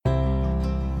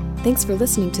Thanks for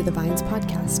listening to the Vines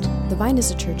podcast. The Vine is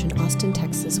a church in Austin,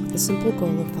 Texas, with the simple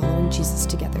goal of following Jesus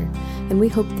together, and we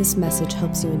hope this message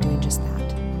helps you in doing just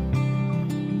that.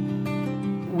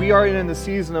 We are in the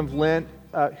season of Lent.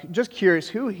 Just curious,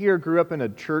 who here grew up in a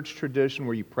church tradition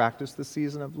where you practice the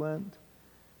season of Lent?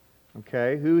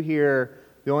 Okay, who here,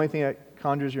 the only thing that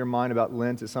conjures your mind about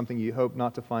Lent is something you hope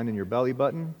not to find in your belly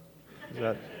button? Is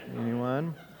that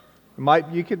anyone?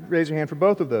 You could raise your hand for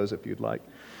both of those if you'd like.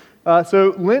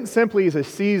 So Lent simply is a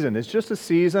season. It's just a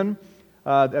season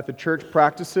that the church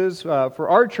practices. For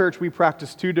our church, we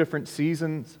practice two different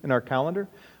seasons in our calendar.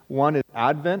 One is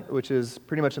Advent, which is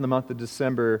pretty much in the month of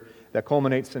December that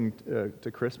culminates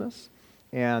to Christmas.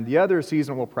 And the other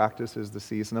season we'll practice is the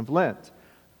season of Lent.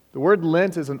 The word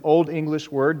Lent is an Old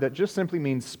English word that just simply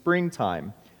means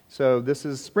springtime. So this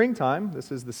is springtime.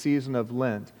 This is the season of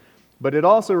Lent. But it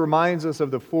also reminds us of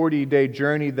the 40-day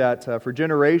journey that for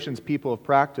generations people have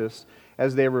practiced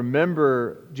as they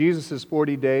remember Jesus'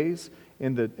 40 days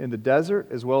in the desert,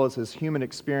 as well as his human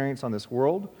experience on this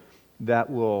world it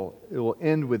will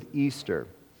end with Easter.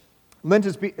 Lent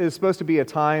is supposed to be a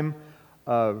time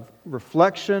of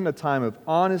reflection, a time of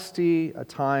honesty, a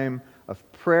time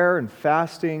of prayer and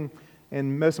fasting,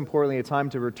 and most importantly, a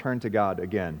time to return to God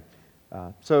again.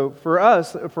 So for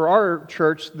us, for our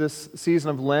church, this season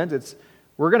of Lent,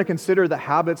 we're going to consider the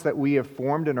habits that we have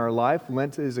formed in our life.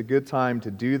 Lent is a good time to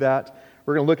do that.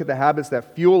 We're going to look at the habits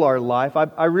that fuel our life.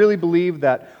 I really believe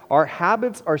that our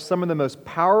habits are some of the most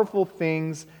powerful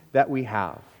things that we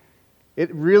have.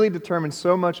 It really determines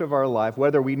so much of our life.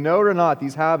 Whether we know it or not,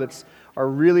 these habits are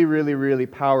really, really, really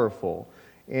powerful.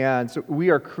 And so we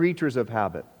are creatures of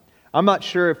habit. I'm not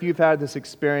sure if you've had this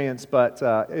experience, but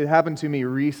it happened to me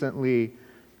recently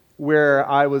where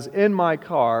I was in my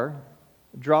car,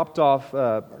 dropped off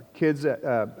our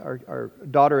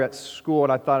daughter at school,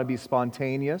 and I thought it'd be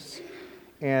spontaneous.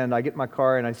 And I get in my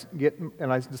car and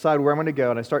I decide where I'm going to go,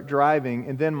 and I start driving,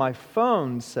 and then my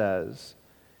phone says,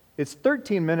 it's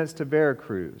 13 minutes to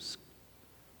Veracruz,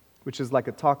 which is like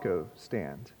a taco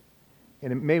stand.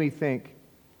 And it made me think,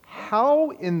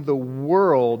 how in the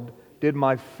world did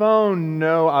my phone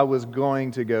know I was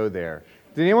going to go there?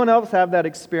 Did anyone else have that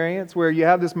experience where you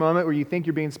have this moment where you think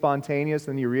you're being spontaneous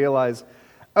and you realize,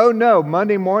 oh no,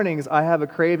 Monday mornings I have a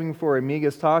craving for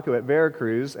Amiga's Taco at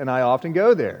Veracruz and I often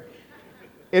go there.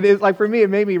 It is like, for me, it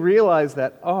made me realize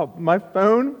that, oh, my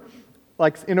phone,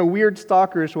 like in a weird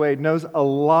stalkerish way, knows a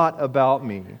lot about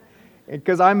me.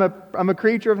 Because I'm a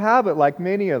creature of habit like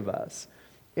many of us.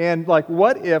 And like,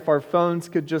 what if our phones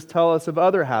could just tell us of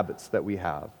other habits that we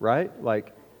have, right?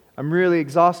 Like, I'm really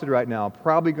exhausted right now,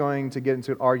 probably going to get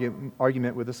into an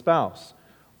argument with a spouse.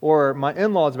 Or my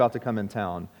in-law is about to come in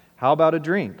town. How about a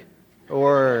drink?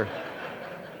 Or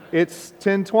it's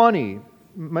 10:20,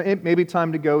 maybe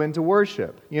time to go into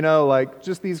worship. You know, like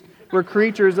just we're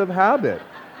creatures of habit.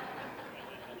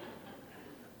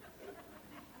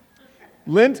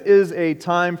 Lent is a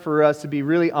time for us to be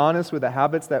really honest with the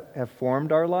habits that have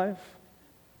formed our life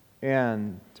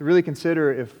and to really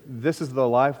consider if this is the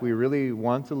life we really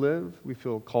want to live, we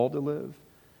feel called to live.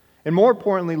 And more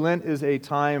importantly, Lent is a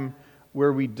time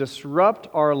where we disrupt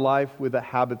our life with the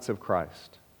habits of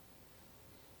Christ.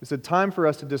 It's a time for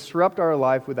us to disrupt our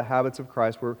life with the habits of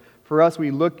Christ, where for us we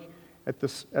look at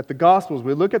the Gospels,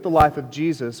 we look at the life of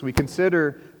Jesus, we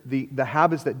consider the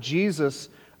habits that Jesus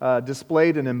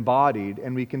displayed and embodied,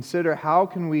 and we consider how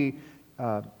can we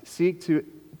seek to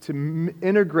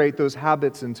integrate those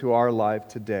habits into our life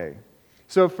today.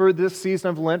 So for this season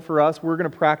of Lent for us, we're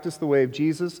going to practice the way of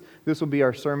Jesus. This will be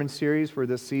our sermon series for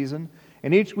this season.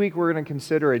 And each week we're going to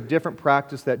consider a different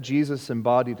practice that Jesus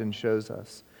embodied and shows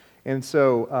us. And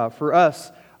so for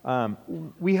us,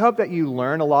 we hope that you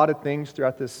learn a lot of things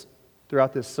throughout this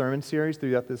sermon series,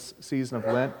 throughout this season of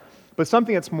Lent. But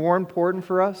something that's more important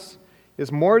for us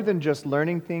is more than just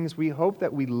learning things. We hope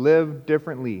that we live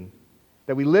differently,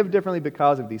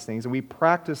 because of these things, and we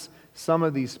practice some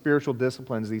of these spiritual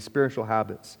disciplines, these spiritual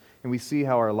habits, and we see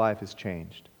how our life has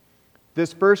changed.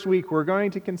 This first week, we're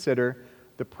going to consider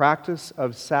the practice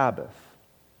of Sabbath.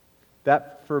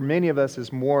 That, for many of us,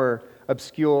 is more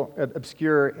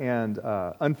obscure and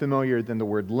unfamiliar than the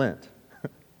word Lent.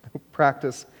 The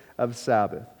practice of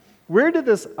Sabbath. Where did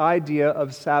this idea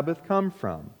of Sabbath come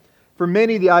from? For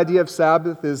many, the idea of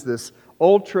Sabbath is this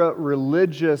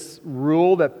ultra-religious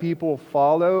rule that people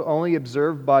follow, only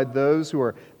observed by those who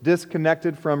are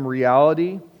disconnected from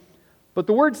reality. But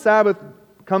the word Sabbath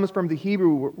comes from the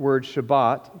Hebrew word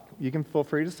Shabbat. You can feel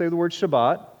free to say the word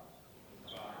Shabbat,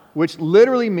 which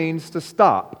literally means to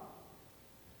stop.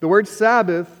 The word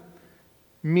Sabbath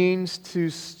means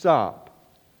to stop.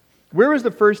 Where was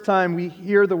the first time we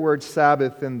hear the word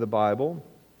Sabbath in the Bible?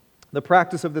 The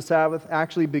practice of the Sabbath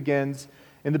actually begins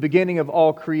in the beginning of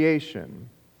all creation.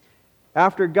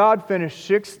 After God finished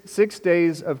six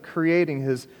days of creating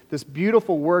this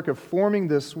beautiful work of forming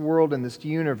this world and this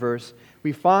universe,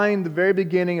 we find the very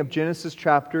beginning of Genesis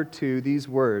chapter 2 these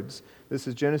words. This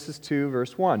is Genesis 2,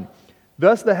 verse 1.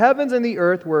 Thus the heavens and the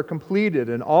earth were completed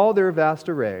in all their vast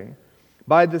array.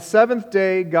 By the seventh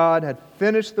day God had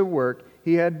finished the work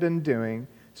He had been doing.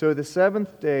 So the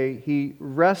seventh day He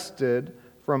rested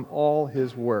from all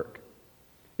His work.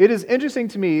 It is interesting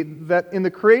to me that in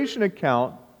the creation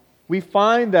account, we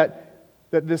find that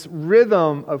this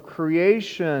rhythm of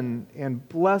creation and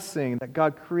blessing, that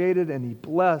God created and He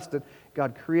blessed, that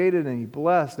God created and He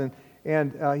blessed, and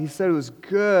He said it was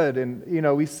good, and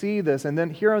we see this. And then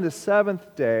here on the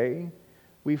seventh day,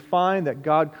 we find that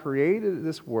God created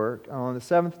this work, and on the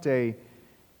seventh day,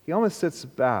 He almost sits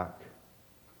back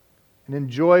and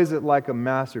enjoys it like a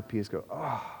masterpiece.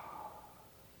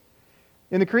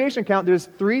 In the creation account, there's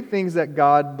three things that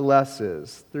God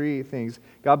blesses. Three things.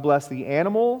 God blessed the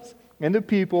animals and the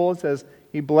people. It says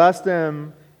He blessed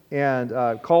them and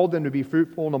called them to be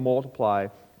fruitful and to multiply.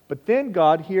 But then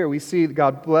God, here we see that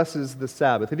God blesses the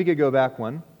Sabbath. If you could go back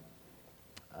one.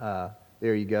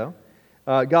 There you go.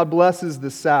 God blesses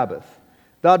the Sabbath.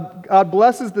 God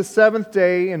blesses the seventh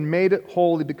day and made it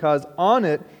holy because on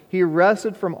it He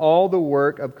rested from all the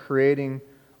work of creating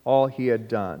all He had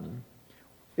done.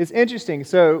 It's interesting.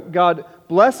 So God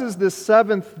blesses the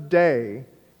seventh day.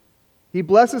 He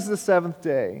blesses the seventh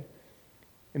day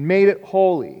and made it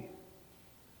holy.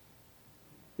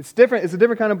 It's different. It's a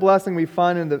different kind of blessing we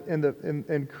find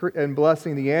in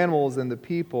blessing the animals and the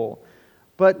people.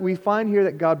 But we find here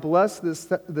that God blessed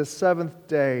the seventh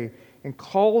day and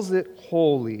calls it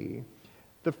holy.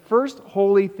 The first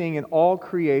holy thing in all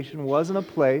creation wasn't a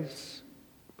place,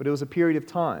 but it was a period of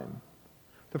time.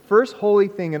 The first holy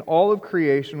thing in all of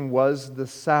creation was the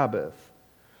Sabbath.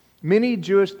 Many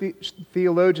Jewish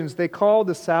theologians, they call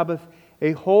the Sabbath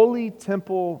a holy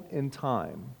temple in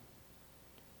time.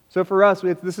 So for us,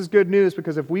 this is good news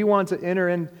because if we want to enter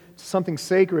into something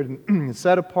sacred and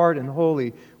set apart and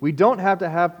holy, we don't have to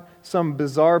have some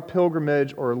bizarre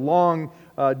pilgrimage or long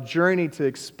journey to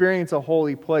experience a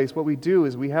holy place. What we do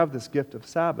is we have this gift of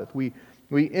Sabbath. We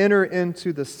enter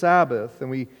into the Sabbath and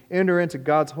we enter into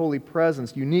God's holy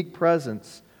presence, unique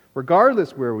presence,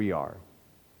 regardless where we are.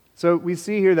 So we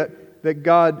see here that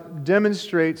God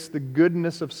demonstrates the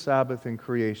goodness of Sabbath in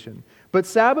creation. But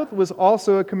Sabbath was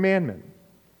also a commandment.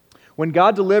 When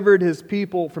God delivered His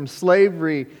people from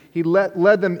slavery, He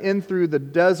led them in through the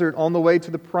desert on the way to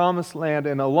the promised land,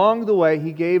 and along the way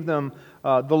He gave them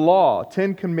the law,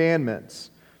 10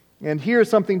 commandments. And here's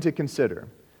something to consider.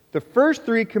 The first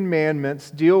 3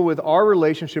 commandments deal with our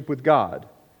relationship with God.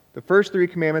 The first 3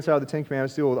 commandments out of the 10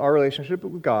 commandments deal with our relationship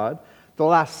with God. The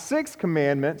last 6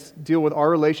 commandments deal with our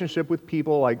relationship with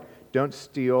people, like don't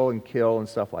steal and kill and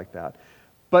stuff like that.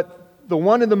 But the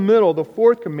one in the middle, the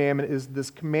 4th commandment, is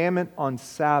this commandment on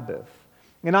Sabbath.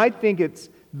 And I think it's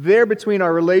there between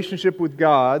our relationship with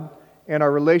God and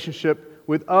our relationship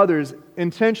with others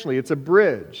intentionally. It's a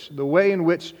bridge. The way in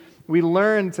which we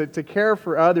learn to care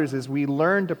for others is we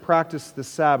learn to practice the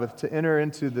Sabbath, to enter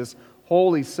into this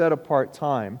holy, set-apart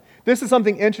time. This is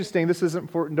something interesting. This isn't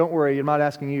important. Don't worry, I'm not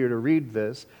asking you to read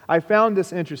this. I found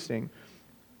this interesting.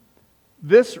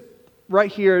 This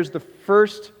right here is the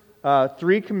first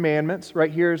 3 commandments.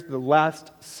 Right here is the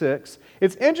last 6.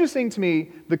 It's interesting to me,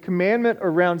 the commandment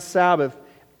around Sabbath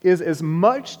is as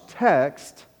much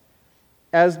text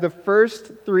as the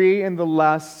first 3 and the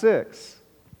last 6.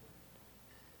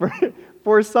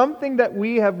 For something that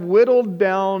we have whittled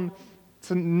down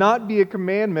to not be a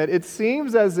commandment, it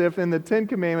seems as if in the 10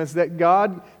 commandments that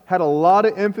God had a lot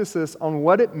of emphasis on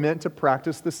what it meant to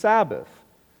practice the Sabbath.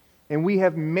 And we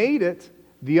have made it,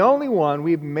 the only one,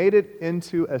 we've made it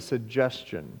into a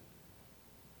suggestion.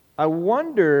 I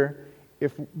wonder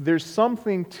if there's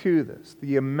something to this,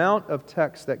 the amount of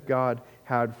text that God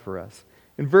had for us.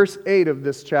 In verse 8 of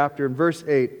this chapter, in verse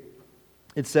 8,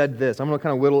 it said this. I'm going to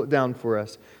kind of whittle it down for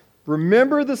us.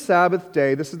 Remember the Sabbath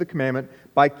day, this is the commandment,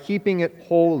 by keeping it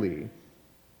holy.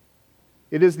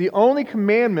 It is the only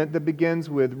commandment that begins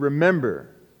with remember.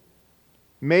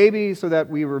 Maybe so that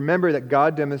we remember that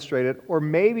God demonstrated, or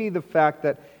maybe the fact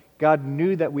that God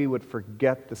knew that we would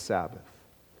forget the Sabbath.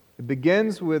 It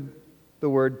begins with the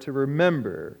word to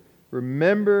remember.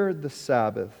 Remember the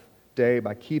Sabbath day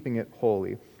by keeping it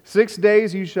holy. 6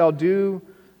 days you shall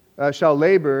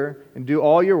labor and do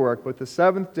all your work, but the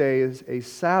 7th day is a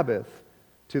Sabbath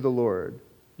to the Lord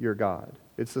your God.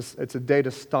 It's a day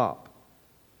to stop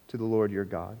to the Lord your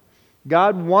God.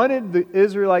 God wanted the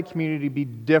Israelite community to be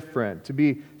different, to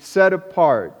be set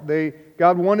apart.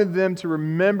 God wanted them to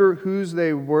remember whose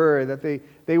they were, that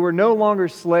they were no longer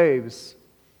slaves.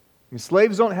 I mean,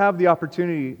 slaves don't have the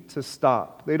opportunity to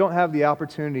stop. They don't have the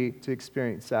opportunity to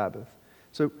experience Sabbath.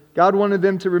 So God wanted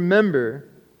them to remember,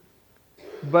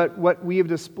 but what we have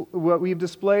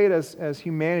displayed as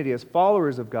humanity, as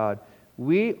followers of God,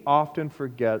 we often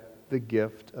forget the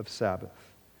gift of Sabbath.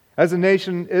 As a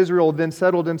nation, Israel then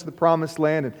settled into the Promised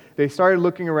Land, and they started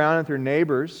looking around at their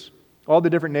neighbors, all the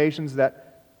different nations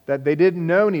that they didn't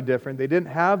know any different. They didn't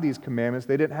have these commandments.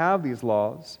 They didn't have these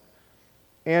laws.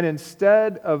 And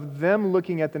instead of them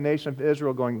looking at the nation of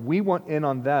Israel going, we want in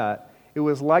on that, it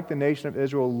was like the nation of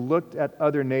Israel looked at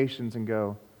other nations and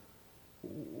go,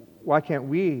 why can't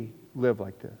we live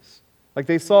like this? Like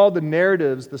they saw the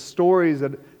narratives, the stories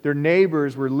that their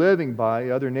neighbors were living by,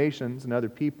 other nations and other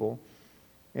people,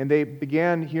 and they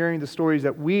began hearing the stories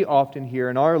that we often hear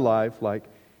in our life, like,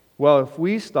 well, if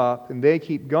we stop and they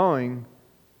keep going,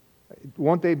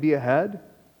 won't they be ahead?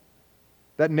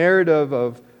 That narrative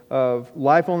of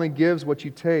life only gives what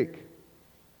you take.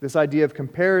 This idea of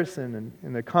comparison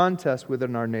and the contest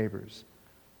within our neighbors.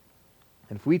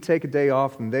 And if we take a day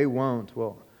off and they won't,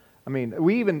 well, I mean,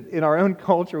 we even, in our own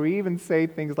culture, we even say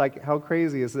things like, how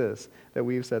crazy is this that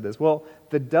we've said this? Well,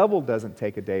 the devil doesn't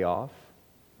take a day off.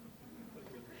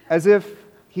 As if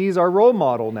he's our role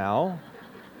model now.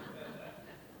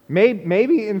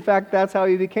 Maybe, in fact, that's how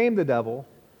he became the devil,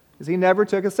 is he never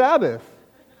took a Sabbath.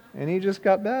 And he just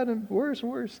got bad and worse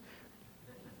and worse.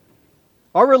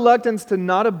 Our reluctance to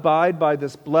not abide by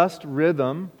this blessed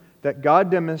rhythm that God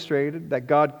demonstrated, that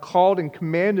God called and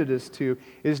commanded us to,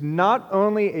 is not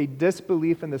only a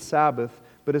disbelief in the Sabbath,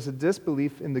 but is a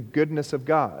disbelief in the goodness of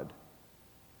God.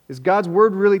 Is God's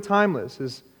word really timeless?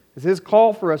 Is His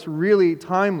call for us really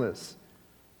timeless?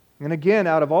 And again,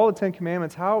 out of all the 10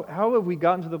 commandments, how have we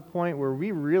gotten to the point where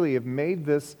we really have made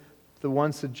this the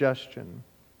one suggestion?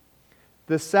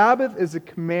 The Sabbath is a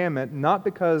commandment not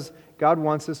because God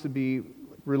wants us to be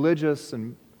religious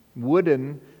and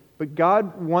wooden, but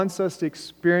God wants us to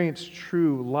experience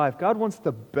true life. God wants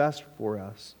the best for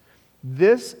us.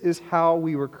 This is how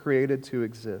we were created to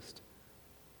exist.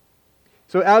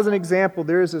 So as an example,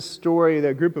 there is a story that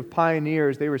a group of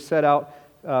pioneers, they were set out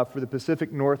for the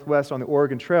Pacific Northwest on the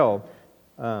Oregon Trail.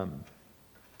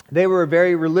 They were a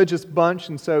very religious bunch,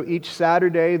 and so each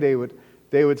Saturday they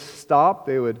would stop,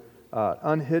 they would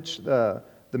unhitch the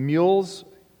mules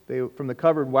from the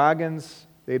covered wagons.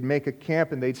 They'd make a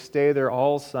camp and they'd stay there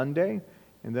all Sunday.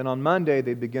 And then on Monday,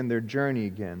 they'd begin their journey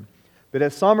again. But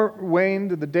as summer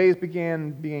waned, the days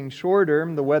began being shorter,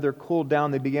 the weather cooled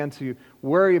down, they began to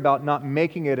worry about not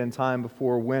making it in time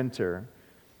before winter.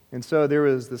 And so there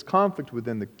was this conflict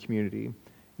within the community.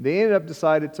 They ended up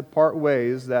decided to part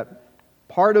ways, that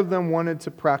part of them wanted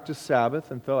to practice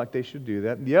Sabbath and felt like they should do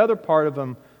that. And the other part of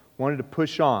them wanted to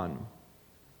push on,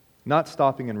 not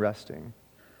stopping and resting.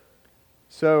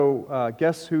 So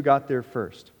guess who got there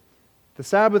first? The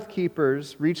Sabbath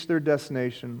keepers reached their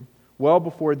destination well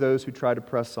before those who try to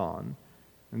press on.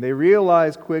 And they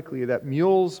realized quickly that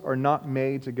mules are not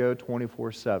made to go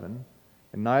 24/7,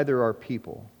 and neither are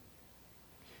people.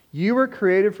 You were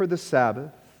created for the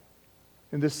Sabbath,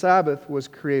 and the Sabbath was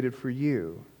created for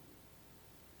you.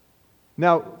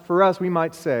 Now, for us, we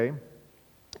might say,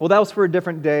 well, that was for a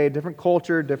different day, different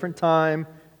culture, different time,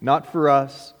 not for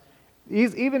us.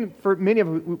 Even for many of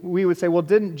us, we would say, well,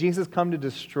 didn't Jesus come to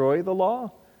destroy the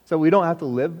law? So we don't have to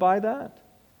live by that?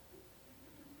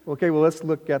 Okay, well, let's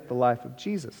look at the life of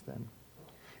Jesus then.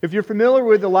 If you're familiar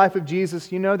with the life of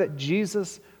Jesus, you know that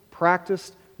Jesus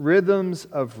practiced rhythms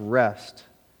of rest.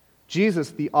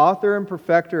 Jesus, the author and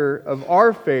perfecter of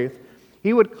our faith,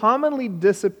 he would commonly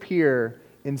disappear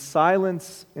in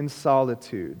silence and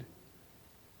solitude.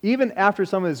 Even after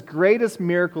some of his greatest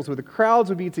miracles where the crowds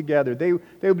would be together, they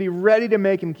would be ready to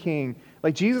make him king.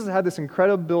 Like Jesus had this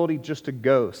incredible ability just to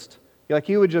ghost. Like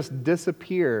he would just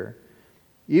disappear.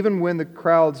 Even when the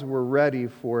crowds were ready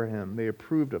for him, they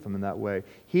approved of him in that way.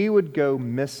 He would go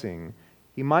missing.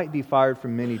 He might be fired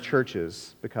from many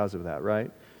churches because of that, right?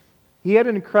 He had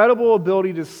an incredible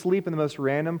ability to sleep in the most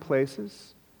random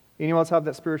places. Anyone else have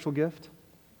that spiritual gift?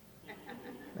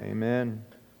 Amen.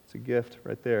 It's a gift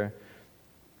right there.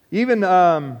 Even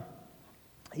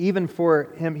for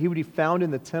him, he would be found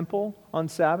in the temple on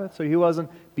Sabbath. So he wasn't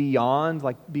beyond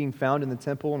like being found in the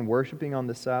temple and worshiping on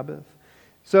the Sabbath.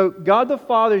 So God the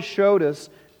Father showed us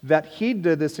that He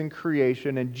did this in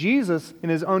creation, and Jesus, in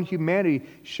His own humanity,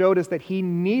 showed us that He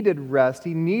needed rest,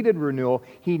 He needed renewal,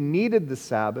 He needed the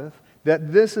Sabbath,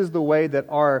 that this is the way that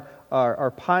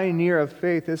our pioneer of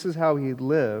faith, this is how He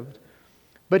lived.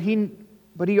 But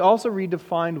he also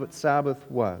redefined what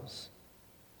Sabbath was.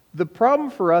 The problem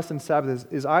for us in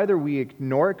Sabbath is either we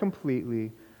ignore it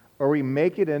completely or we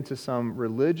make it into some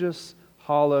religious,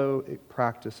 hollow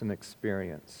practice and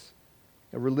experience,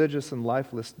 a religious and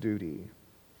lifeless duty.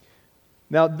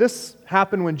 Now, this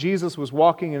happened when Jesus was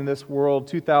walking in this world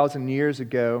 2,000 years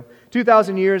ago.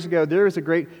 2,000 years ago, there was a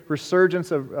great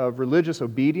resurgence of religious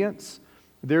obedience.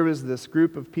 There was this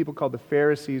group of people called the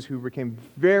Pharisees who became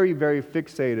very, very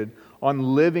fixated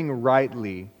on living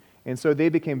rightly. And so they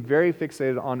became very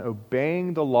fixated on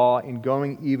obeying the law and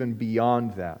going even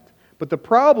beyond that. But the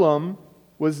problem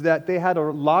was that they had a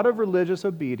lot of religious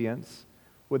obedience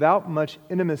without much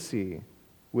intimacy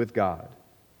with God.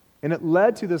 And it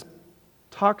led to this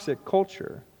toxic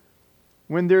culture.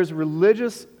 When there's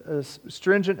religious,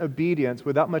 stringent obedience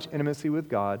without much intimacy with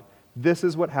God, this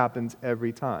is what happens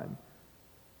every time.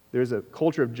 There's a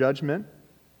culture of judgment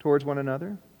towards one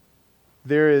another.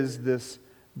 There is this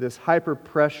hyper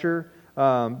pressure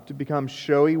to become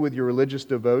showy with your religious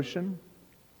devotion.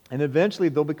 And eventually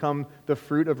they'll become the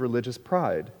fruit of religious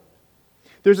pride.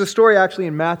 There's a story actually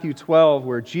in Matthew 12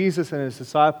 where Jesus and his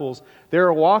disciples, they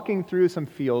were walking through some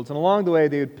fields, and along the way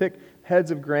they would pick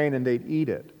heads of grain and they'd eat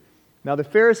it. Now the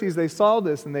Pharisees, they saw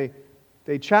this and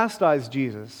they chastised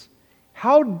Jesus.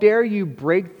 How dare you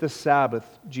break the Sabbath,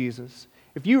 Jesus?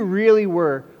 If you really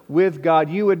were with God,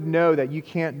 you would know that you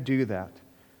can't do that.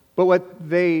 But what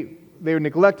they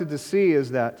neglected to see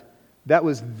is that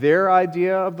was their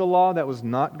idea of the law. That was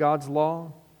not God's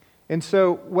law. And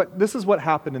so this is what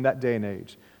happened in that day and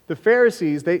age. The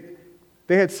Pharisees, they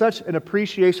had such an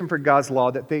appreciation for God's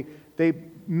law that they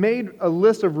made a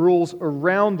list of rules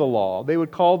around the law. They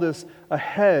would call this a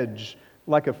hedge,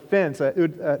 like a fence.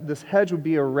 This hedge would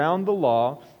be around the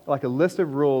law, like a list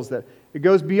of rules that it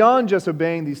goes beyond just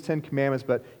obeying these 10 commandments,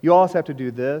 but you also have to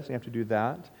do this, you have to do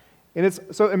that. And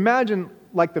so imagine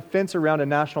like the fence around a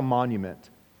national monument.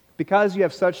 Because you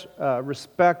have such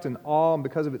respect and awe, and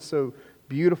because of it's so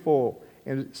beautiful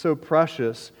and so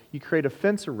precious, you create a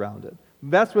fence around it.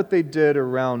 That's what they did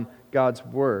around God's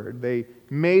Word. They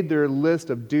made their list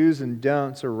of do's and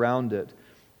don'ts around it.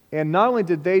 And not only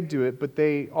did they do it, but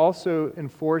they also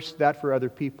enforced that for other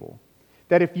people.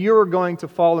 That if you're going to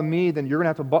follow me, then you're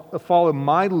going to have to follow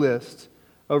my list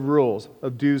of rules,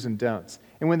 of do's and don'ts.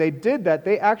 And when they did that,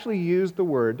 they actually used the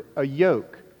word a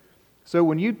yoke. So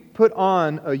when you put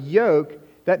on a yoke,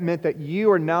 that meant that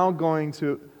you are now going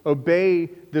to obey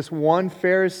this one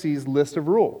Pharisee's list of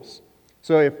rules.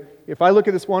 So if I look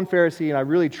at this one Pharisee and I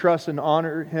really trust and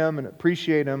honor him and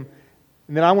appreciate him,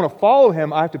 and then I want to follow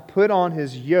him, I have to put on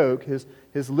his yoke,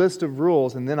 his list of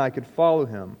rules, and then I could follow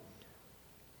him.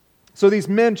 So these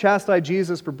men chastised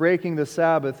Jesus for breaking the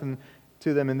Sabbath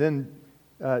to them, and then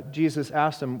Jesus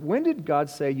asked them, when did God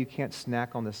say you can't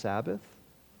snack on the Sabbath?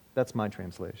 That's my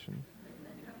translation.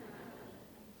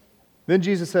 Then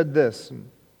Jesus said this,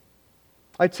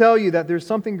 I tell you that there's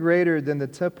something greater than the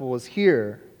temple is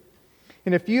here.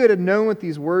 And if you had known what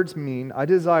these words mean, I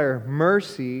desire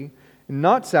mercy and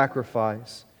not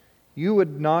sacrifice, you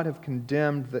would not have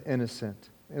condemned the innocent.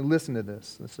 And listen to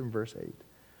this. This is in verse 8.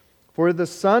 For the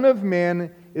Son of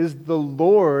Man is the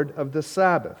Lord of the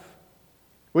Sabbath.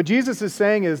 What Jesus is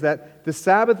saying is that the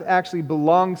Sabbath actually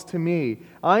belongs to me.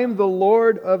 I am the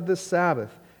Lord of the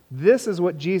Sabbath. This is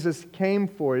what Jesus came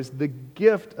for, is the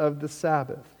gift of the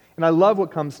Sabbath. And I love what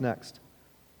comes next.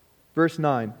 Verse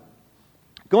 9.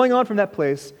 Going on from that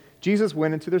place, Jesus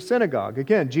went into their synagogue.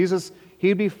 Again, Jesus,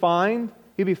 he'd be found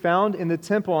in the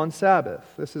temple on Sabbath.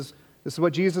 This is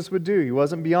what Jesus would do. He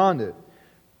wasn't beyond it.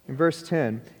 In verse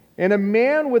 10, and a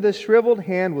man with a shriveled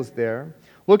hand was there,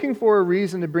 looking for a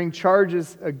reason to bring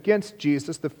charges against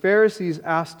Jesus. The Pharisees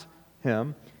asked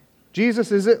him,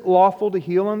 Jesus, is it lawful to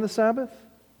heal on the Sabbath?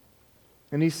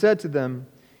 And he said to them,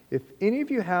 if any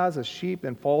of you has a sheep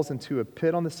and falls into a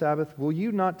pit on the Sabbath, will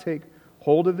you not take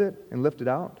hold of it and lift it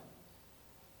out?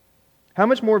 How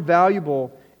much more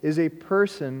valuable is a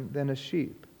person than a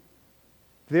sheep?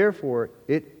 Therefore,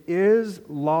 it is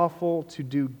lawful to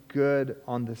do good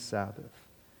on the Sabbath.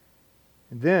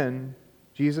 And then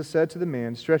Jesus said to the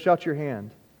man, stretch out your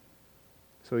hand.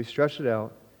 So he stretched it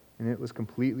out, and it was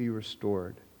completely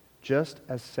restored, just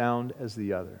as sound as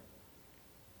the other.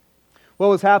 What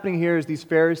was happening here is these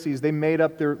Pharisees, they made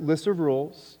up their list of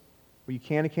rules, what you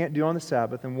can and can't do on the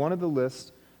Sabbath, and one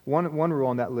rule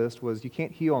on that list was you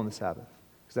can't heal on the Sabbath,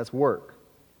 because that's work.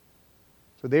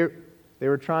 So they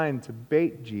were trying to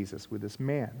bait Jesus with this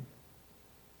man.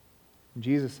 And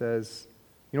Jesus says,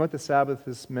 you know what the Sabbath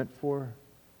is meant for?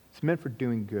 It's meant for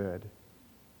doing good.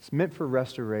 It's meant for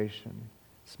restoration.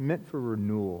 It's meant for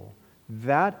renewal.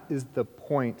 That is the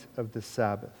point of the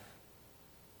Sabbath.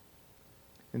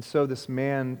 And so this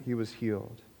man, he was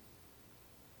healed.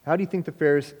 How do you think the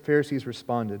Pharisees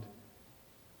responded?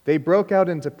 They broke out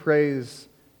into praise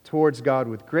towards God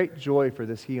with great joy for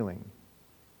this healing.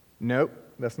 Nope,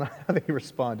 that's not how they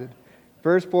responded.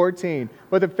 Verse 14,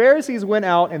 but the Pharisees went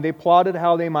out and they plotted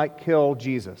how they might kill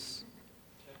Jesus.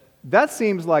 That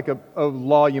seems like a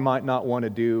law you might not want to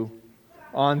do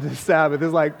on the Sabbath.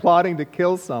 It's like plotting to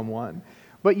kill someone.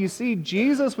 But you see,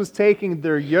 Jesus was taking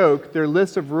their yoke, their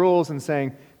list of rules, and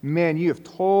saying, man, you have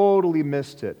totally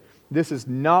missed it. This is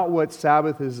not what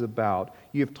Sabbath is about.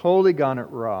 You've totally gotten it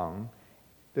wrong.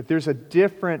 That there's a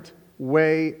different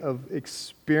way of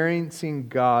experiencing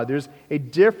God. There's a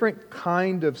different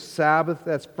kind of Sabbath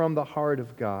that's from the heart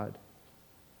of God.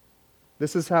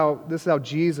 This is how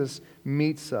Jesus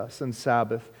meets us in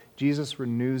Sabbath. Jesus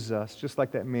renews us, just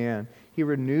like that man. He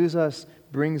renews us,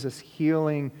 brings us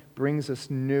healing, brings us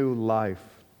new life.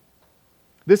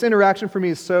 This interaction for me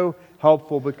is so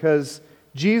helpful because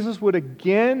Jesus would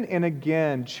again and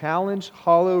again challenge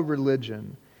hollow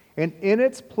religion. And in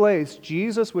its place,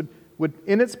 Jesus would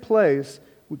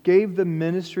gave the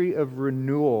ministry of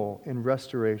renewal and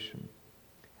restoration.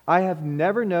 I have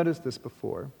never noticed this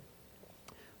before,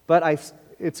 but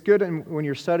it's good when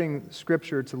you're studying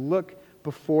Scripture to look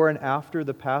before and after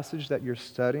the passage that you're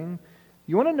studying.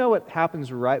 You want to know what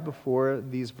happens right before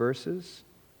these verses?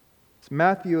 It's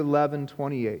Matthew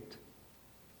 11:28.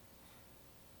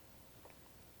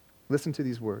 Listen to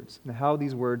these words and how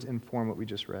these words inform what we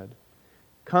just read.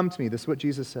 Come to me, this is what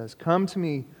Jesus says. Come to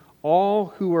me, all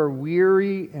who are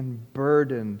weary and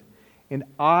burdened, and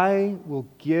I will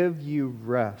give you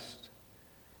rest.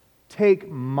 Take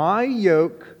my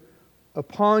yoke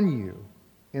upon you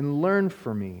and learn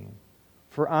from me,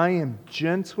 for I am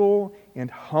gentle and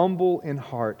humble in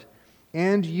heart,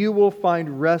 and you will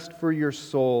find rest for your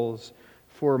souls,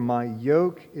 for my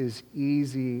yoke is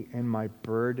easy and my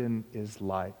burden is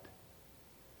light.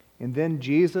 And then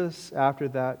Jesus, after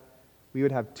that, we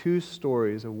would have two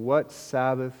stories of what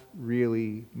Sabbath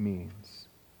really means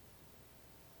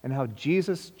and how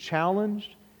Jesus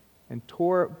challenged and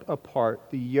tore apart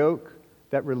the yoke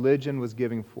that religion was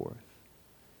giving forth.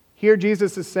 Here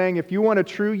Jesus is saying, if you want a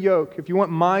true yoke, if you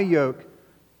want my yoke,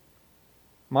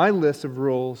 my list of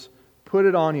rules, put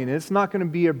it on you. And it's not going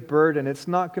to be a burden. It's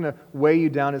not going to weigh you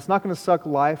down. It's not going to suck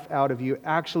life out of you.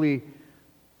 Actually,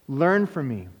 learn from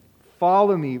me.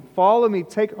 Follow me. Follow me.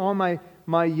 Take on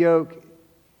my yoke.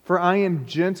 For I am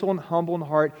gentle and humble in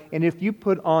heart. And if you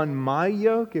put on my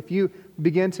yoke, if you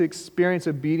begin to experience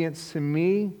obedience to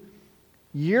me,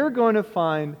 you're going to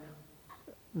find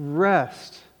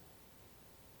rest.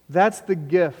 That's the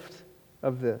gift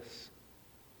of this.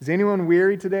 Is anyone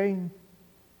weary today?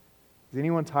 Is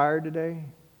anyone tired today?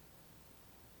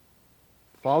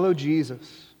 Follow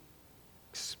Jesus.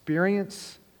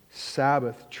 Experience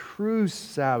Sabbath, true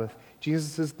Sabbath.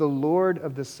 Jesus is the Lord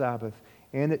of the Sabbath.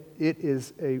 And it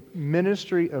is a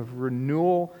ministry of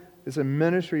renewal. It's a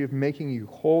ministry of making you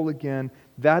whole again.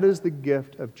 That is the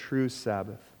gift of true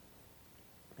Sabbath.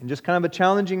 And just kind of a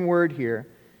challenging word here.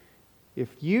 If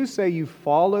you say you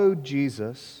follow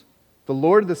Jesus, the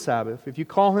Lord of the Sabbath, if you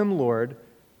call Him Lord,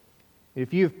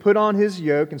 if you've put on His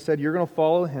yoke and said you're going to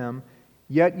follow Him,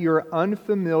 yet you're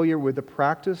unfamiliar with the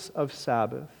practice of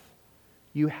Sabbath,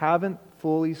 you haven't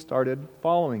fully started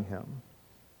following Him.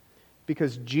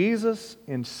 Because Jesus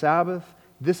and Sabbath,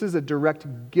 this is a direct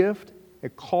gift, a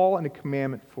call, and a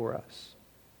commandment for us.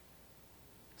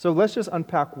 So let's just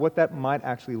unpack what that might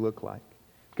actually look like.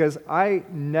 Because I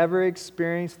never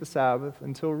experienced the Sabbath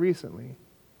until recently.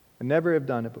 I never have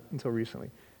done it until recently.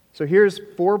 So here's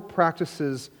 4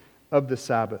 practices of the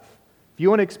Sabbath. If you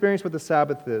want to experience what the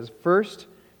Sabbath is, first,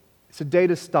 it's a day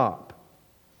to stop.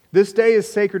 This day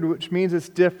is sacred, which means it's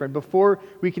different. Before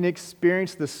we can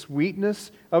experience the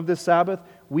sweetness of the Sabbath,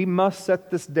 we must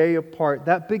set this day apart.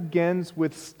 That begins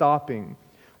with stopping.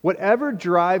 Whatever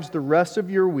drives the rest of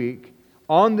your week,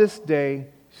 on this day,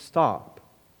 stop.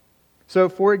 So,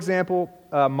 for example,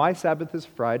 my Sabbath is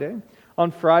Friday.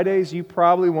 On Fridays, you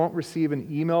probably won't receive an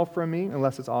email from me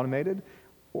unless it's automated.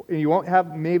 You won't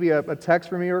have maybe a text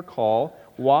from me or a call.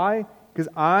 Why? Because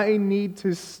I need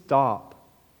to stop.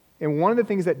 And one of the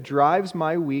things that drives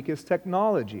my week is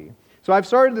technology. So I've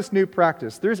started this new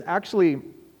practice. There's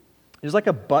like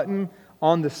a button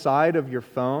on the side of your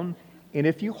phone. And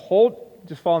if you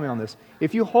just follow me on this.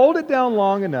 If you hold it down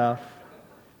long enough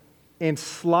and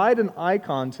slide an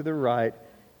icon to the right,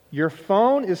 your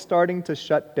phone is starting to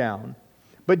shut down.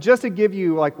 But just to give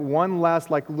you like one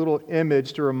last like little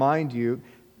image to remind you,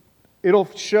 it'll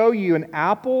show you an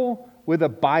apple with a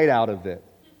bite out of it.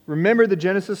 Remember the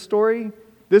Genesis story?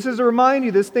 This is to remind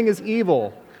you this thing is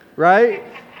evil, right?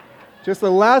 Just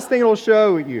the last thing it'll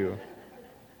show you.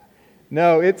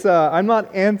 No, I'm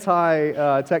not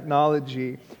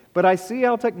anti-technology, but I see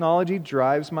how technology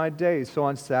drives my day. So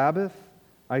on Sabbath,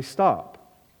 I stop.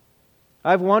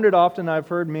 I've wondered often, I've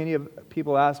heard many of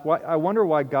people ask, I wonder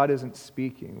why God isn't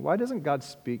speaking. Why doesn't God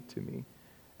speak to me?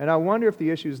 And I wonder if the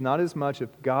issue is not as much if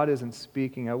God isn't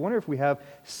speaking. I wonder if we have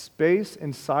space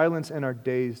and silence in our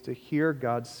days to hear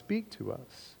God speak to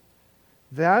us.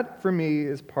 That, for me,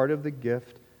 is part of the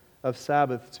gift of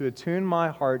Sabbath, to attune my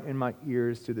heart and my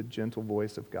ears to the gentle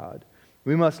voice of God.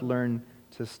 We must learn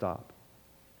to stop.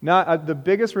 Now, the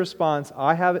biggest response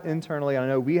I have internally, I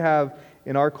know we have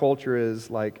in our culture,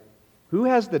 is like, who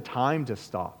has the time to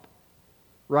stop?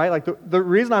 Right? Like the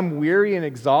reason I'm weary and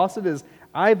exhausted is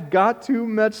I've got too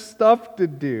much stuff to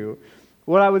do.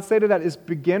 What I would say to that is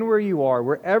begin where you are,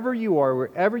 wherever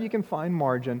you can find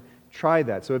margin, try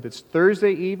that. So if it's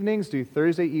Thursday evenings, do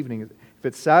Thursday evenings. If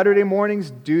it's Saturday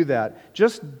mornings, do that.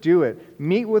 Just do it.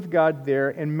 Meet with God there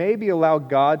and maybe allow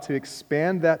God to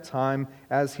expand that time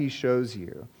as He shows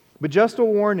you. But just a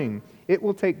warning, it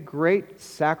will take great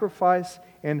sacrifice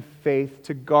and faith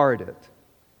to guard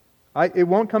it. It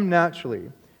won't come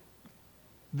naturally.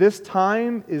 This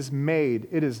time is made,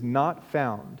 it is not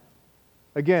found.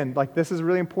 Again, this is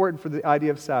really important for the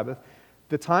idea of Sabbath.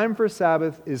 The time for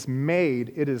Sabbath is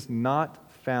made, it is not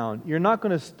found. You're not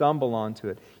going to stumble onto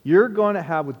it. You're going to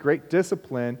have, with great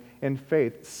discipline and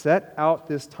faith, set out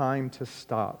this time to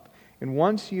stop. And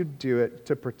once you do it,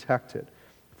 to protect it.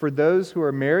 For those who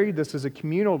are married, this is a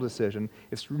communal decision.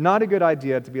 It's not a good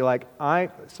idea to be like,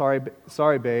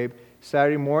 sorry, babe,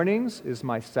 Saturday mornings is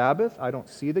my Sabbath. I don't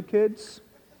see the kids.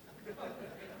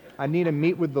 I need to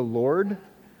meet with the Lord.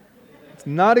 It's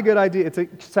not a good idea.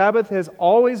 Sabbath has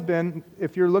always been,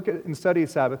 if you look at and study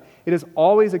Sabbath, it is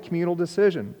always a communal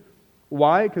decision.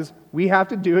 Why? Because we have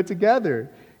to do it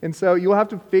together. And so you'll have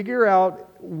to figure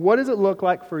out what does it look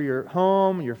like for your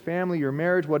home, your family, your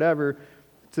marriage, whatever,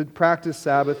 to practice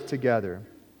Sabbath together.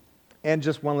 And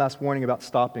just one last warning about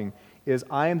stopping is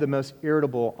I am the most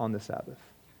irritable on the Sabbath.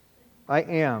 I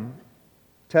am.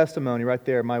 Testimony right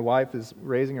there. My wife is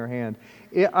raising her hand.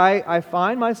 I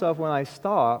find myself when I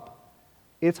stop,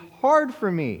 it's hard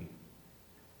for me.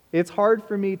 It's hard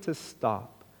for me to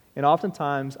stop. And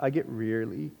oftentimes I get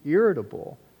really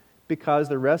irritable because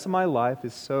the rest of my life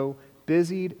is so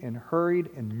busied and hurried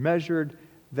and measured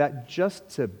that just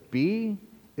to be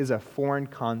is a foreign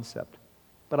concept.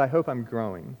 But I hope I'm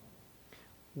growing.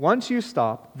 Once you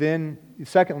stop, then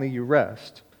secondly, you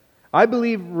rest. I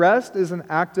believe rest is an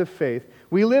act of faith.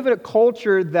 We live in a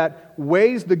culture that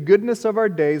weighs the goodness of our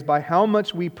days by how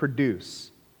much we produce.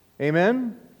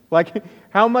 Amen? Like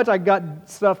how much I got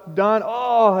stuff done.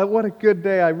 Oh, what a good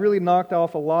day. I really knocked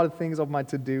off a lot of things off my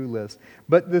to-do list.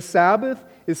 But the Sabbath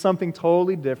is something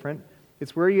totally different.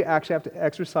 It's where you actually have to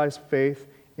exercise faith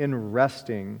in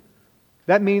resting.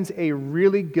 That means a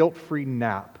really guilt-free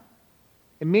nap.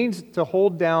 It means to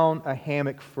hold down a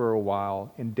hammock for a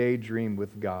while and daydream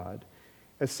with God.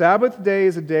 A Sabbath day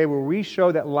is a day where we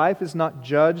show that life is not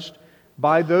judged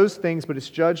by those things, but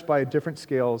it's judged by different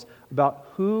scales about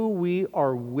who we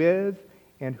are with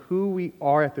and who we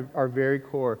are at our very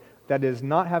core. That does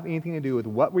not have anything to do with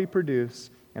what we produce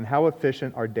and how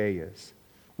efficient our day is.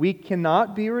 We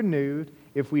cannot be renewed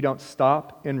if we don't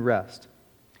stop and rest.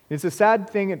 It's a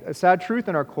sad thing, a sad truth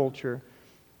in our culture.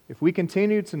 If we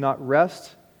continue to not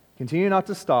rest, continue not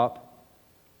to stop,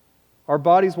 our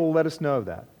bodies will let us know of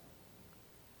that.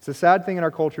 It's a sad thing in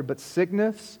our culture, but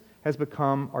sickness has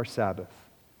become our Sabbath.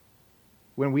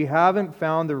 When we haven't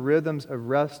found the rhythms of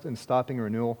rest and stopping and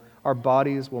renewal, our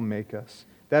bodies will make us.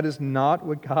 That is not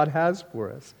what God has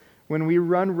for us. When we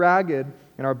run ragged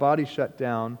and our bodies shut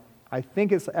down, I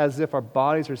think it's as if our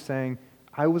bodies are saying,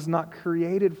 I was not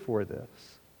created for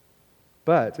this.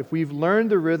 But if we've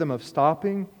learned the rhythm of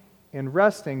stopping and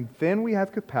resting, then we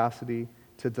have capacity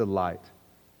to delight.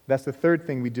 That's the third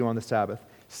thing we do on the Sabbath.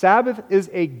 Sabbath is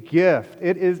a gift.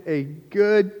 It is a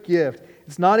good gift.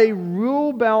 It's not a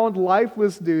rule-bound,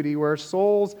 lifeless duty where our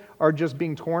souls are just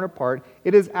being torn apart.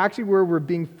 It is actually where we're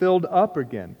being filled up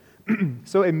again.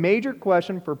 So a major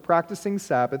question for practicing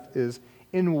Sabbath is,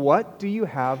 in what do you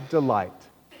have delight?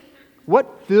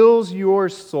 What fills your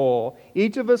soul?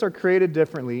 Each of us are created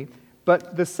differently,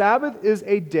 but the Sabbath is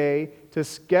a day to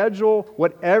schedule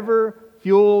whatever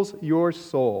fuels your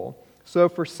soul. So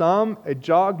for some, a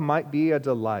jog might be a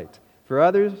delight. For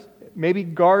others, maybe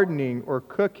gardening or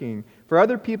cooking. For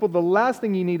other people, the last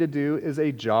thing you need to do is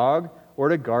a jog or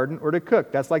to garden or to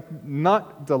cook. That's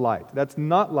not delight. That's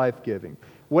not life-giving.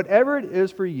 Whatever it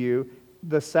is for you,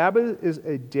 the Sabbath is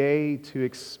a day to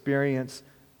experience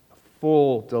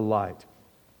full delight.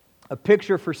 A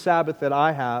picture for Sabbath that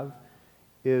I have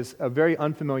is a very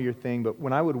unfamiliar thing, but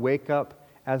when I would wake up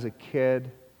as a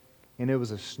kid and it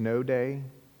was a snow day,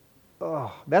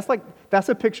 that's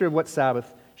a picture of what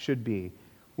Sabbath should be.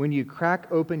 When you crack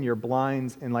open your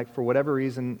blinds and like for whatever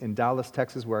reason in Dallas,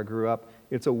 Texas, where I grew up,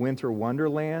 it's a winter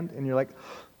wonderland, and you're like,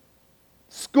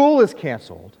 school is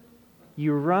canceled.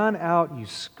 You run out, you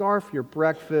scarf your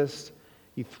breakfast,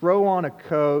 you throw on a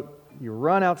coat, you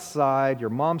run outside, your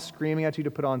mom's screaming at you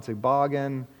to put on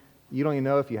toboggan. You don't even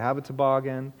know if you have a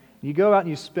toboggan. You go out and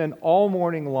you spend all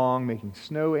morning long making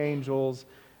snow angels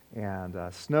and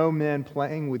snowmen,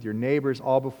 playing with your neighbors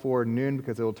all before noon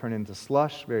because it will turn into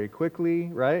slush very quickly,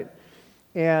 right?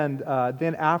 And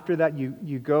then after that,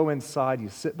 you go inside, you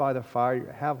sit by the fire, you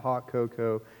have hot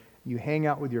cocoa, you hang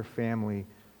out with your family.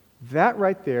 That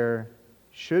right there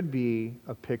should be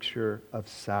a picture of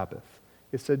Sabbath.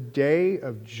 It's a day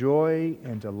of joy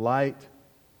and delight.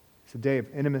 It's a day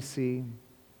of intimacy.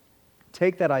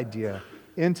 Take that idea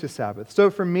into Sabbath. So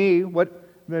for me,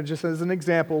 just as an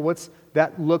example, what's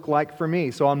that look like for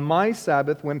me? So on my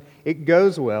Sabbath, when it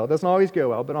goes well, it doesn't always go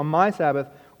well, but on my Sabbath,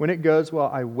 when it goes well,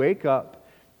 I wake up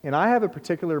and I have a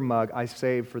particular mug I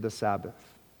save for the Sabbath,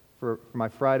 for my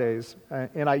Fridays,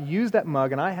 and I use that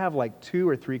mug and I have like 2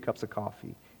 or 3 cups of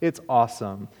coffee. It's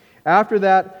awesome. After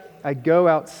that, I go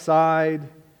outside.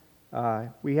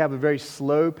 We have a very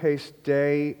slow-paced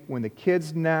day. When the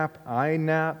kids nap, I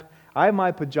nap. I have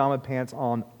my pajama pants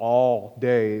on all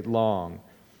day long.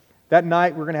 That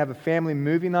night, we're going to have a family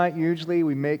movie night usually.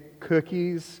 We make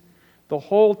cookies. The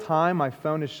whole time, my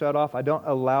phone is shut off. I don't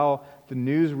allow the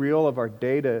newsreel of our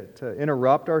day to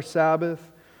interrupt our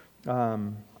Sabbath.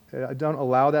 I don't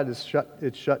allow that.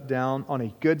 It's shut down. On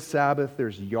a good Sabbath,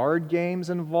 there's yard games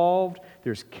involved.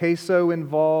 There's queso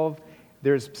involved.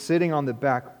 There's sitting on the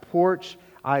back porch.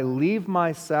 I leave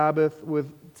my Sabbath with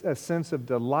a sense of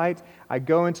delight. I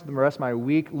go into the rest of my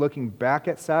week looking back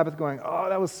at Sabbath going, oh,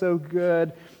 that was so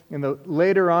good. And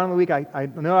later on in the week, I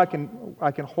know I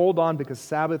can hold on because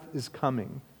Sabbath is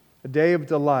coming. A day of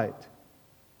delight.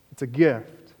 It's a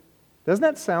gift. Doesn't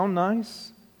that sound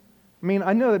nice? I mean,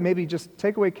 I know that maybe just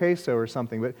take away queso or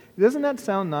something, but doesn't that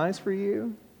sound nice for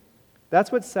you?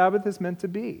 That's what Sabbath is meant to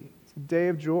be. It's a day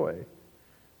of joy.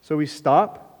 So we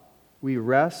stop, we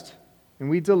rest, and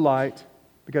we delight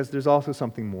because there's also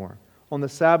something more. On the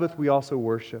Sabbath, we also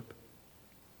worship.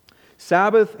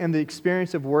 Sabbath and the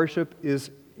experience of worship is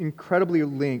incredibly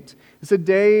linked. It's a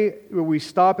day where we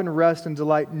stop and rest and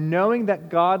delight, knowing that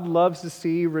God loves to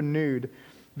see you renewed.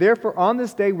 Therefore, on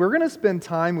this day, we're going to spend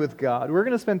time with God. We're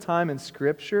going to spend time in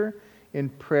Scripture, in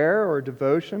prayer or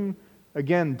devotion.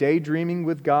 Again, daydreaming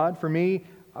with God. For me,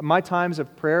 my times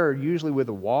of prayer are usually with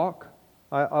a walk.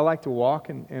 I like to walk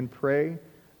and pray.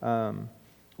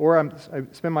 Or I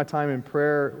spend my time in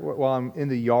prayer while I'm in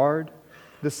the yard.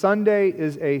 The Sunday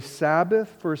is a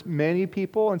Sabbath for many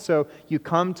people, and so you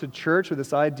come to church with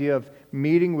this idea of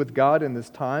meeting with God in this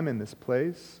time, in this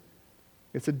place.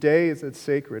 It's a day, it's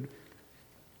sacred.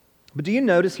 But do you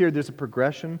notice here there's a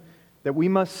progression that we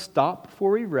must stop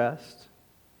before we rest,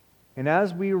 and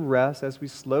as we rest, as we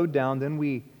slow down, then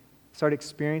we start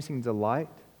experiencing delight.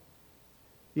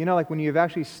 You know, like when you've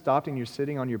actually stopped and you're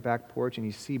sitting on your back porch and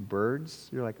you see birds,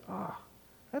 you're like,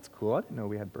 that's cool. I didn't know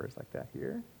we had birds like that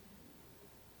here.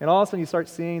 And all of a sudden you start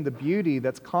seeing the beauty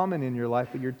that's common in your life,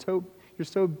 but you're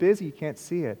so busy you can't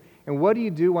see it. And what do you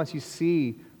do once you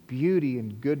see beauty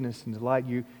and goodness and delight?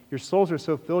 Your souls are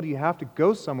so filled you have to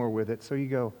go somewhere with it. So you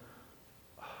go,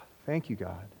 thank you,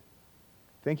 God.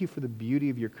 Thank you for the beauty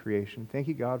of your creation. Thank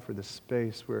you, God, for the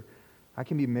space where I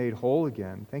can be made whole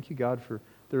again. Thank you, God, for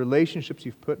the relationships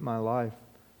you've put in my life.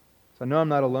 So I know I'm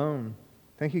not alone.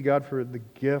 Thank you, God, for the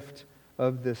gift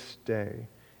of this day.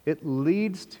 It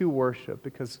leads to worship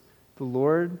because the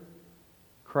Lord,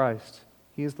 Christ,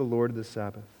 He is the Lord of the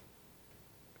Sabbath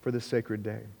for this sacred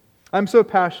day. I'm so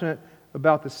passionate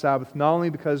about the Sabbath, not only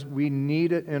because we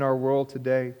need it in our world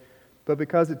today, but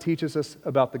because it teaches us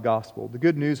about the gospel, the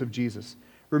good news of Jesus.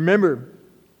 Remember,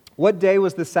 what day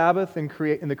was the Sabbath in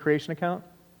the creation account?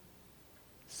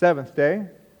 7th day.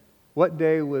 What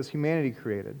day was humanity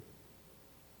created?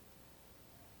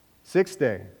 6th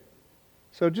day.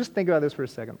 So just think about this for a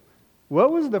second.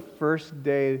 What was the first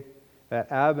day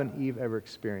that Adam and Eve ever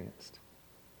experienced?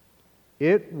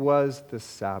 It was the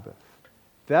Sabbath.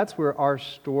 That's where our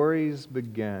stories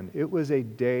begin. It was a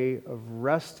day of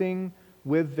resting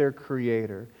with their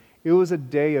Creator. It was a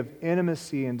day of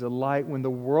intimacy and delight when the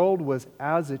world was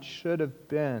as it should have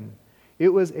been. It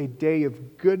was a day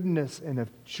of goodness and of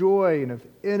joy and of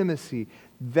intimacy.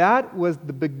 That was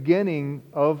the beginning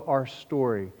of our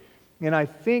story. And I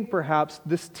think perhaps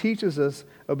this teaches us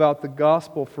about the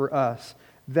gospel for us,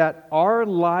 that our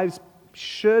lives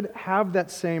should have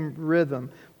that same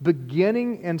rhythm,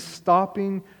 beginning and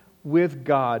stopping with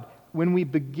God. When we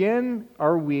begin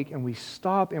our week and we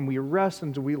stop and we rest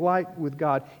and delight with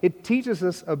God, it teaches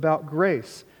us about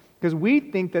grace. Because we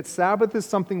think that Sabbath is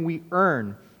something we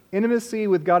earn. Intimacy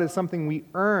with God is something we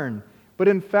earn. But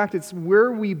in fact, it's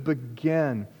where we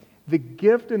begin. The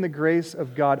gift and the grace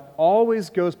of God always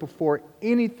goes before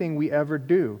anything we ever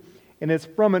do. And it's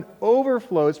from an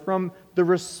overflow, it's from the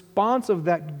response of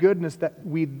that goodness that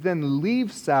we then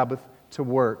leave Sabbath to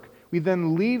work. We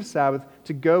then leave Sabbath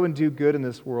to go and do good in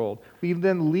this world. We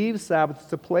then leave Sabbath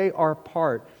to play our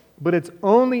part. But it's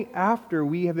only after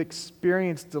we have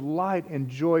experienced delight and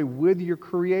joy with your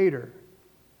Creator.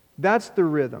 That's the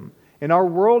rhythm. And our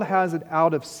world has it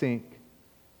out of sync,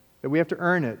 that we have to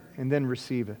earn it and then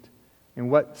receive it. And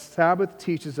what Sabbath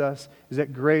teaches us is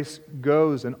that grace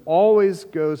goes and always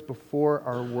goes before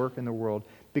our work in the world.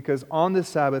 Because on the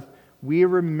Sabbath, we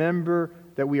remember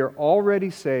that we are already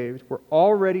saved, we're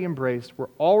already embraced, we're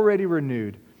already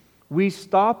renewed. We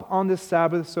stop on the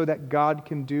Sabbath so that God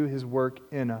can do His work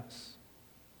in us.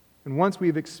 And once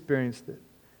we've experienced it,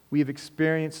 we have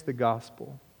experienced the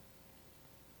gospel.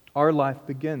 Our life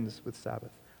begins with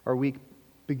Sabbath. Our week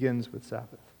begins with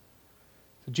Sabbath.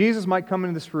 So Jesus might come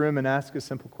into this room and ask a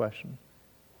simple question.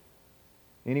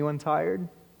 Anyone tired?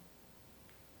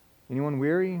 Anyone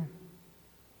weary?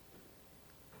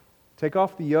 Take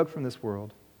off the yoke from this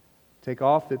world. Take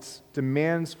off its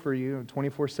demands for you,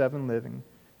 24/7 living.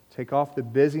 Take off the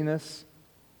busyness.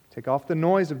 Take off the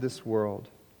noise of this world.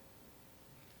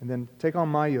 And then take on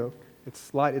my yoke.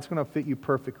 It's light. It's going to fit you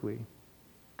perfectly.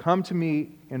 Come to me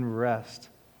and rest.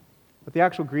 But the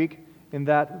actual Greek in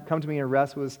that come to me and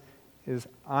rest is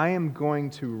I am going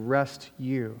to rest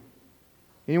you.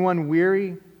 Anyone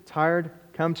weary, tired,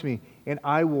 come to me and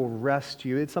I will rest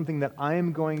you. It's something that I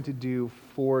am going to do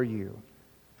for you.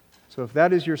 So if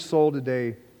that is your soul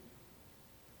today,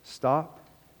 stop,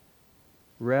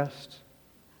 rest,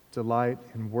 delight,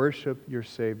 and worship your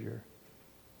Savior.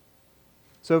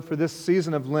 So for this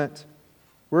season of Lent,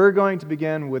 we're going to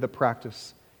begin with a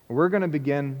practice. And we're going to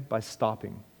begin by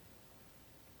stopping.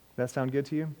 Does that sound good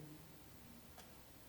to you?